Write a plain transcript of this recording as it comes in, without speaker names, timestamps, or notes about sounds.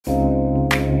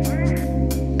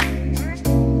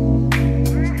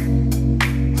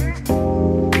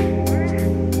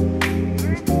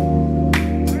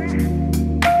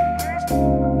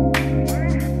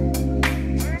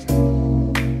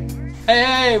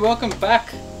welcome back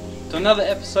to another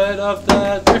episode of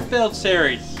the Drift Build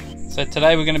series. So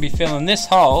today we're going to be filling this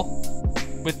hole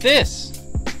with this.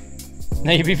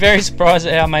 Now you'd be very surprised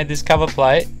at how I made this cover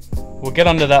plate. We'll get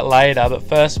onto that later, but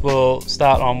first we'll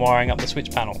start on wiring up the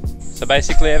switch panel. So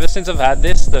basically ever since I've had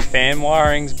this, the fan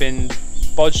wiring's been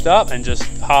bodged up and just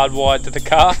hardwired to the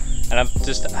car, and I've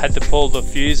just had to pull the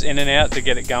fuse in and out to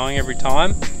get it going every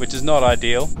time, which is not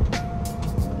ideal.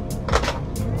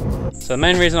 So the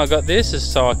main reason I got this is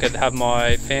so I could have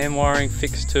my fan wiring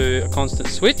fixed to a constant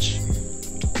switch,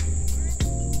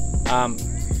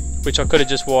 which I could have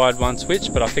just wired one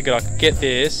switch, but I figured I could get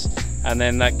this, and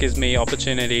then that gives me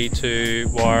opportunity to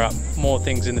wire up more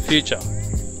things in the future,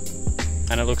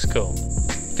 and it looks cool.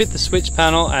 Fit the switch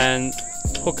panel and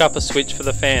hook up a switch for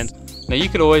the fans. Now you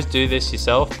could always do this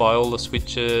yourself, buy all the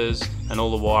switches and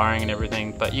all the wiring and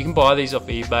everything, but you can buy these off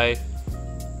eBay,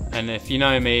 and if you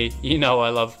know me, you know I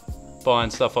love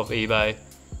buying stuff off eBay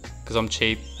because I'm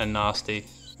cheap and nasty.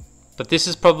 But this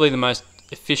is probably the most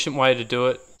efficient way to do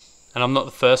it, and I'm not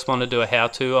the first one to do a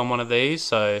how-to on one of these,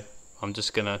 so I'm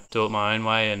just gonna do it my own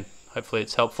way and hopefully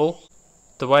it's helpful.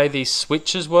 The way these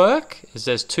switches work is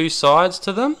there's two sides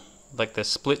to them, like they're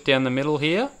split down the middle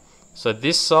here. So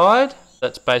this side,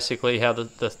 that's basically how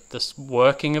the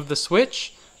working of the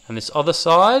switch, and this other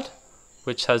side,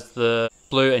 which has the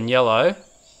blue and yellow,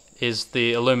 is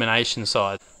the illumination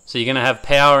side. So you're going to have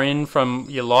power in from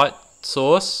your light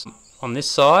source on this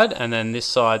side, and then this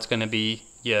side's going to be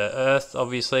your earth,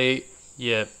 obviously,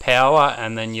 your power,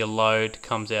 and then your load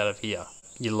comes out of here.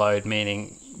 Your load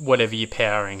meaning whatever you're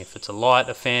powering. If it's a light,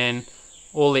 a fan,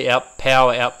 all the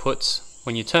power outputs,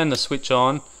 when you turn the switch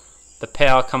on, the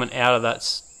power coming out of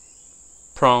that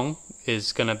prong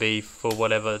is going to be for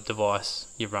whatever device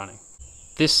you're running.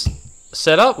 This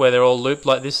setup where they're all looped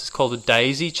like this is called a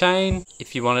daisy chain.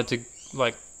 If you wanted to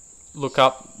look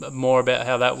up more about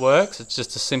how that works, it's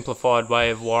just a simplified way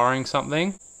of wiring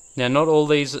something. Now not all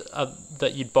these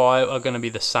that you'd buy are going to be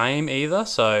the same either,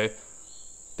 so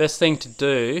best thing to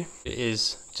do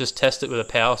is just test it with a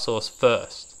power source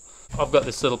first. I've got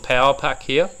this little power pack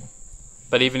here,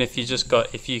 but even if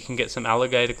you can get some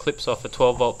alligator clips off a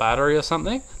 12-volt battery or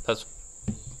something, that's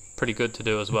pretty good to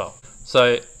do as well.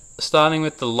 So starting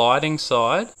with the lighting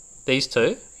side, these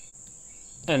two,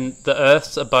 and the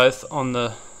earths are both on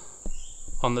the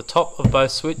top of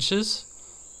both switches.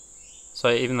 So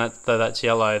even though that's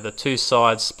yellow, the two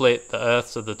sides split, the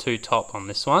earths are the two top on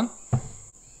this one.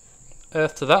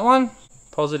 Earth to that one,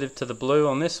 positive to the blue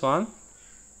on this one.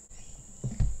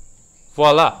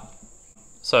 Voila!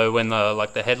 So when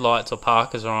the headlights or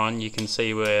parkers are on, you can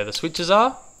see where the switches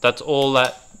are. That's all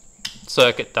that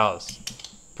circuit does,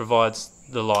 provides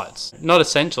the lights. Not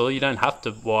essential, you don't have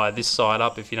to wire this side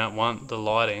up if you don't want the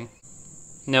lighting.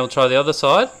 Now we'll try the other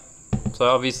side. So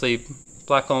obviously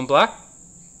black on black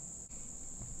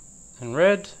and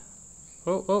red.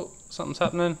 Oh, something's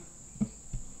happening.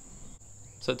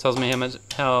 So it tells me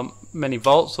how many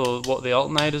volts or what the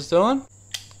alternator's doing.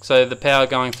 So the power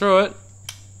going through it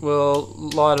will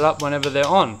light it up whenever they're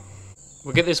on.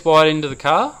 We'll get this wired into the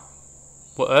car,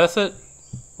 we'll earth it,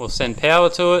 we'll send power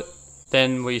to it,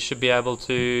 then we should be able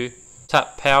to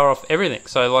tap power off everything.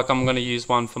 So I'm going to use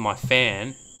one for my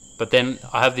fan, but then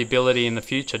I have the ability in the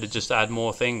future to just add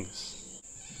more things.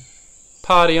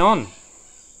 Party on!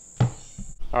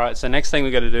 Alright, so next thing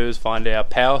we've got to do is find our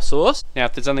power source. Now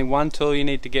if there's only one tool you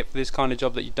need to get for this kind of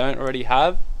job that you don't already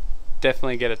have,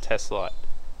 definitely get a test light.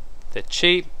 They're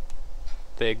cheap,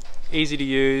 they're easy to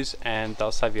use, and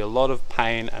they'll save you a lot of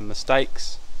pain and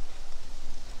mistakes.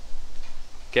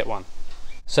 Get one.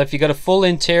 So if you've got a full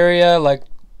interior, like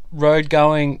road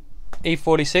going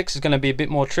E46 is going to be a bit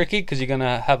more tricky because you're going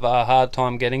to have a hard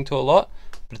time getting to a lot,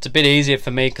 but it's a bit easier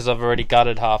for me because I've already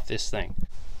gutted half this thing.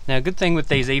 Now a good thing with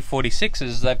these E46s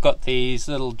is they've got these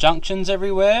little junctions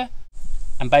everywhere,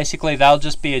 and basically they'll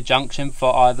just be a junction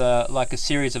for either a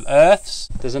series of earths.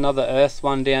 There's another earth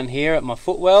one down here at my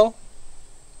footwell,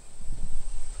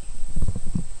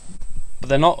 but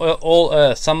they're not all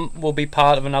earth. Some will be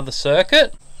part of another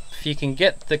circuit. If you can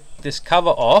get this cover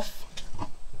off,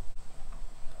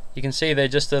 you can see they're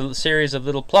just a series of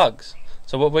little plugs.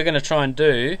 So what we're going to try and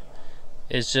do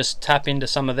is just tap into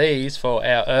some of these for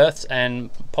our earths and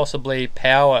possibly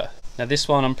power. Now this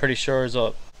one I'm pretty sure is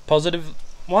a positive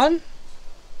one.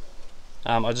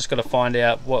 I just got to find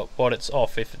out what it's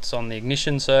off, if it's on the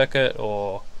ignition circuit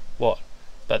or what.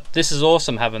 But this is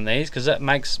awesome having these because that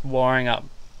makes wiring up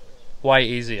way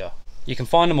easier. You can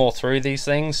find them all through these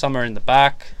things, some are in the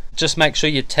back. Just make sure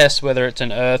you test whether it's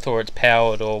an earth or it's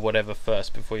powered or whatever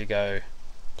first before you go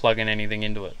plugging anything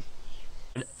into it.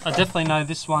 I definitely know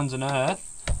this one's an earth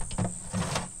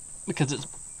because it's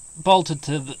bolted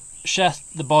to the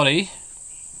shaft, the body.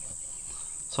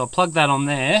 So I'll plug that on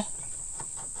there,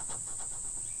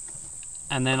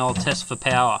 and then I'll test for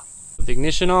power. Put the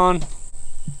ignition on.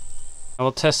 I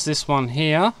will test this one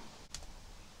here.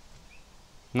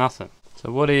 Nothing.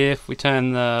 So what if we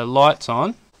turn the lights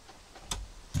on?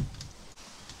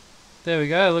 There we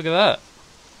go, look at that.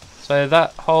 So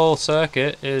that whole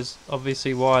circuit is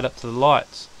obviously wired up to the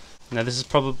lights. Now this is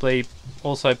probably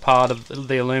also part of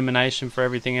the illumination for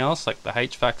everything else, like the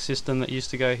HVAC system that used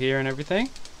to go here and everything.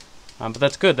 But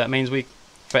that's good. That means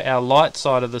for our light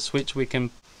side of the switch, we can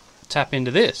tap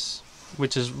into this,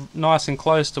 which is nice and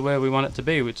close to where we want it to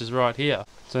be, which is right here.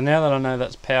 So now that I know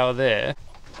that's power there,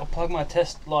 I'll plug my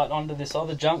test light onto this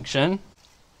other junction,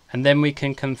 and then we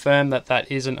can confirm that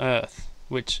that is an earth,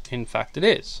 which in fact it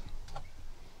is.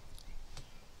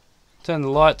 Turn the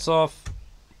lights off.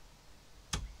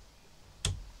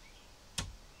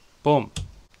 Boom.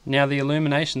 Now the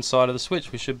illumination side of the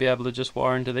switch, we should be able to just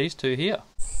wire into these two here.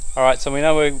 Alright, so we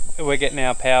know we're getting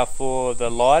our power for the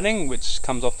lighting, which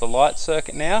comes off the light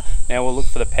circuit now. Now we'll look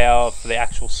for the power for the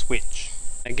actual switch.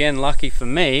 Again, lucky for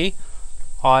me,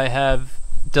 I have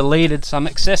deleted some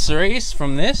accessories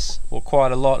from this, or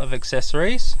quite a lot of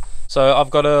accessories. So I've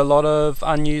got a lot of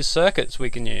unused circuits we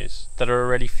can use that are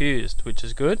already fused, which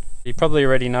is good. You probably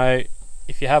already know,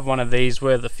 if you have one of these,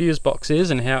 where the fuse box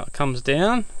is and how it comes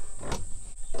down.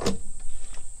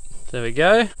 There we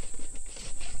go.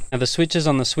 Now the switches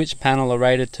on the switch panel are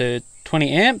rated to 20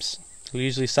 amps, we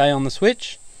usually say on the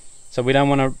switch. So we don't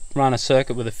want to run a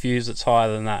circuit with a fuse that's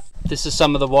higher than that. This is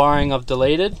some of the wiring I've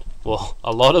deleted. Well,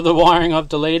 a lot of the wiring I've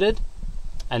deleted.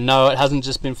 And no, it hasn't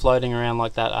just been floating around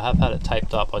like that. I have had it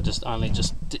taped up. I only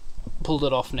pulled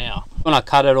it off now. When I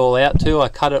cut it all out too, I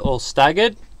cut it all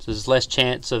staggered. So there's less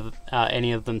chance of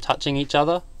any of them touching each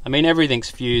other. I mean, everything's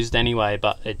fused anyway,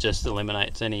 but it just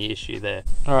eliminates any issue there.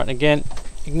 Alright, again,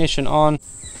 ignition on.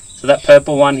 So that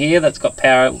purple one here that's got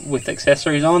power with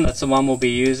accessories on, that's the one we'll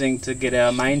be using to get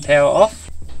our main power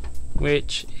off,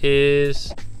 which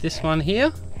is this one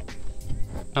here,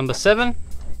 number 7,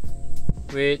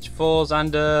 which falls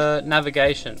under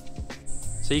navigation.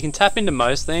 So you can tap into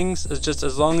most things,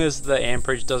 as long as the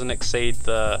amperage doesn't exceed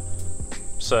the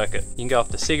circuit. You can go off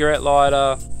the cigarette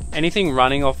lighter. Anything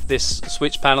running off this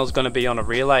switch panel is going to be on a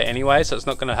relay anyway, so it's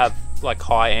not going to have like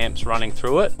high amps running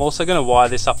through it. I'm also going to wire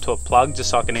this up to a plug just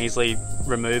so I can easily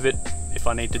remove it if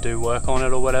I need to do work on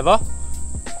it or whatever.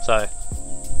 So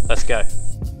let's go.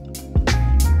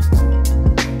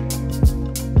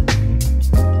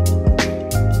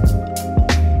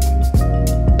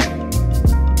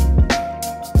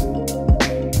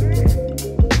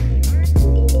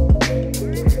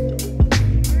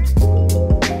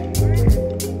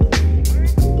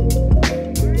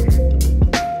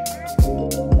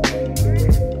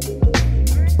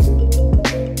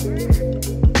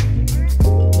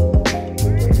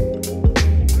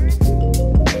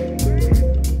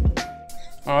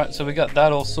 Alright, so we got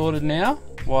that all sorted now,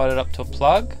 wired it up to a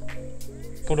plug,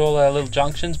 put all our little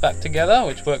junctions back together,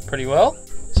 which worked pretty well.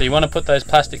 So you want to put those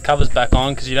plastic covers back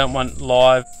on because you don't want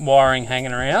live wiring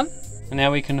hanging around. And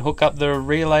now we can hook up the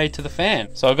relay to the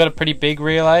fan. So I've got a pretty big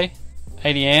relay,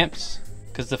 80 amps,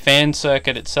 because the fan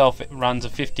circuit itself, it runs a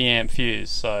 50 amp fuse,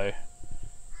 so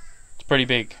it's pretty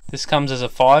big. This comes as a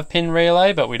 5-pin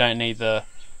relay, but we don't need the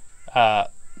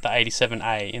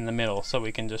 87A in the middle, so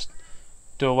we can just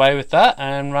do away with that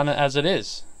and run it as it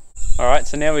is. Alright,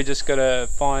 so now we just got to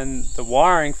find the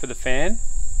wiring for the fan,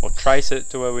 or trace it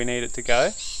to where we need it to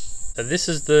go. So this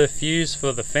is the fuse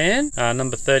for the fan,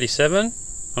 number 37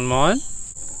 on mine.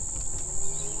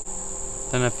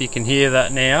 Don't know if you can hear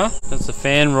that now. That's the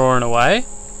fan roaring away.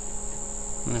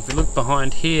 And if we look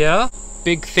behind here,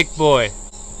 big thick boy,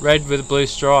 red with a blue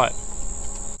stripe.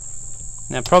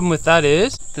 Now problem with that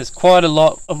is, there's quite a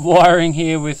lot of wiring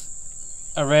here with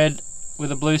a red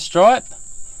with a blue stripe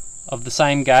of the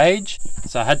same gauge,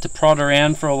 so I had to prod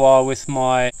around for a while with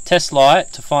my test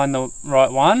light to find the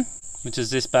right one, which is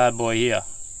this bad boy here.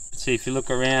 See, if you look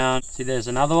around, see there's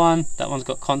another one, that one's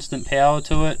got constant power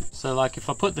to it. So like if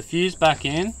I put the fuse back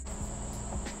in,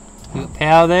 we've got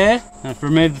power there, and if I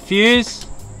remove the fuse,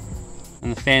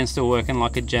 and the fan's still working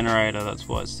like a generator, that's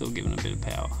why it's still giving a bit of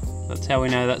power. That's how we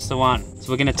know that's the one.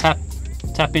 So we're going to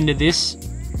tap into this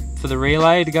for the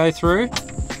relay to go through.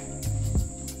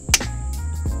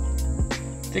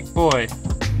 Thick boy.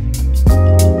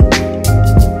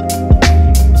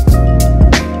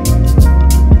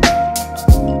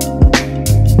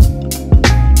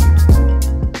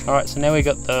 Alright, so now we've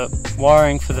got the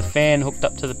wiring for the fan hooked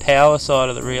up to the power side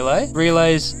of the relay.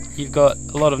 Relays, you've got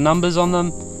a lot of numbers on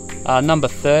them. Number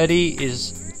 30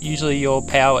 is usually your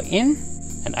power in,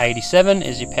 and 87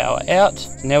 is your power out.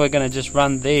 So now we're going to just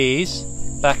run these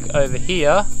back over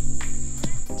here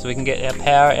so we can get our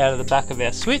power out of the back of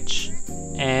our switch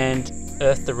and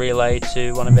earth the relay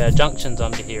to one of our junctions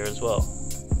under here as well.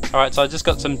 Alright, so I just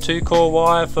got some 2-core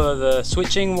wire for the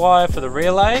switching wire for the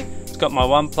relay. It's got my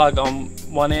one plug on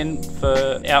one end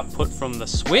for output from the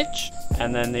switch,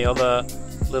 and then the other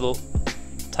little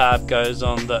tab goes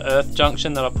on the earth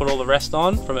junction that I put all the rest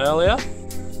on from earlier.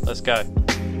 Let's go.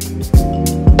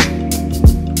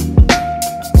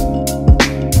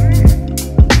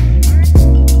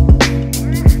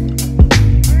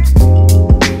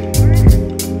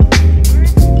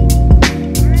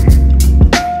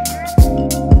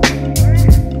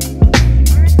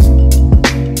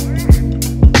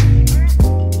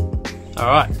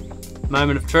 Alright,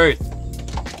 moment of truth.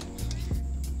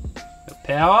 The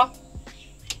power.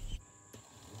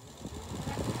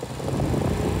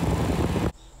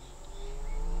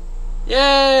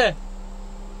 Yeah!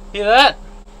 Hear that?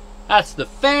 That's the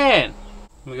fan!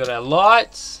 We got our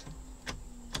lights.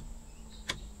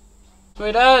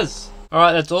 Sweet as!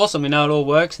 Alright, that's awesome. We know it all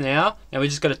works now. Now we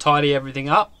just got to tidy everything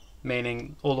up,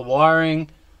 meaning all the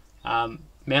wiring,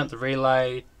 mount the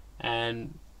relay,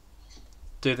 and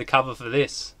do the cover for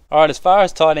this. Alright, as far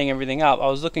as tidying everything up, I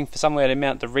was looking for somewhere to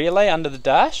mount the relay under the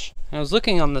dash. And I was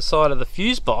looking on the side of the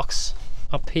fuse box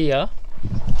up here,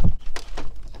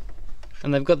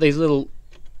 and they've got these little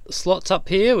slots up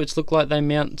here which look like they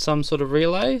mount some sort of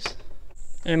relays,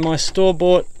 and my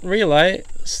store-bought relay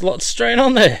slots straight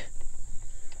on there.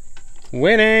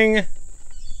 Winning!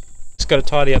 Just got to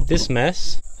tidy up this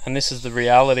mess, and this is the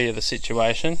reality of the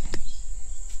situation.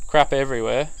 Crap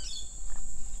everywhere.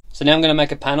 So now I'm going to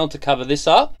make a panel to cover this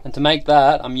up, and to make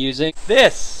that I'm using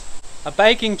this, a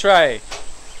baking tray.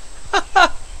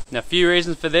 Now a few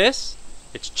reasons for this.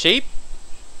 It's cheap,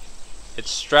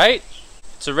 it's straight,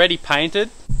 it's already painted,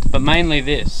 but mainly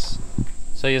this.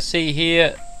 So you'll see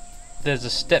here there's a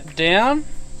step down,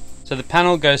 so the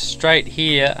panel goes straight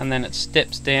here and then it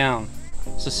steps down.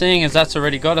 So seeing as that's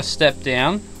already got a step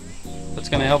down, that's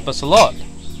going to help us a lot,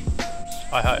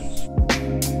 I hope.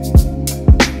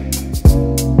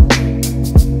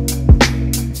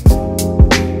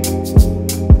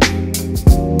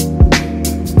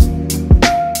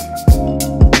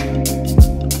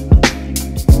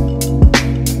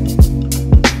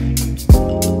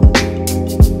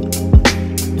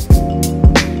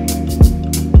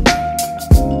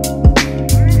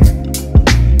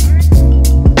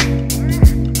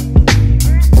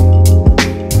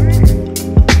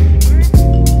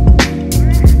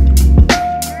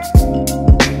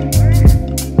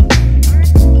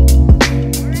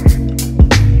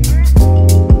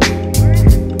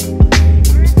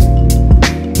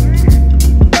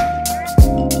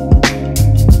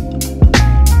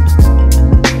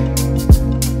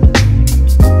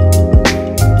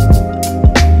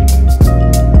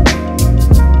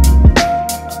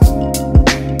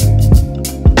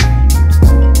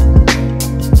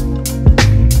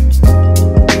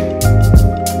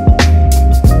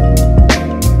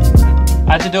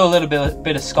 Do a little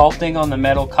bit of sculpting on the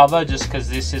metal cover just because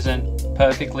this isn't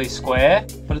perfectly square,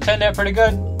 but it turned out pretty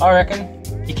good, I reckon.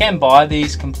 You can buy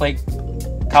these complete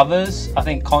covers. I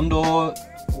think Condor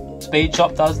Speed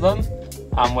Shop does them,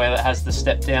 where it has the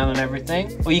step down and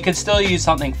everything. Or you could still use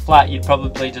something flat. You'd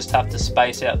probably just have to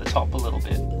space out the top a little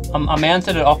bit. I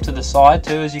mounted it off to the side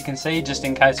too, as you can see, just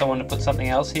in case I want to put something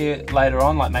else here later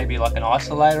on, like maybe like an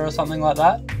isolator or something like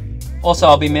that. Also,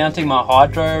 I'll be mounting my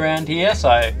hydro around here,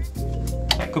 so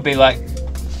it could be like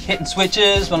hitting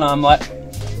switches when I'm like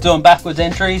doing backwards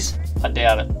entries. I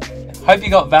doubt it. Hope you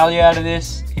got value out of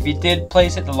this. If you did,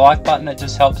 please hit the like button. It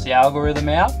just helps the algorithm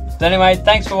out. But anyway,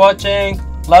 thanks for watching.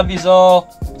 Love yous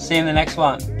all. See you in the next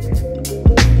one.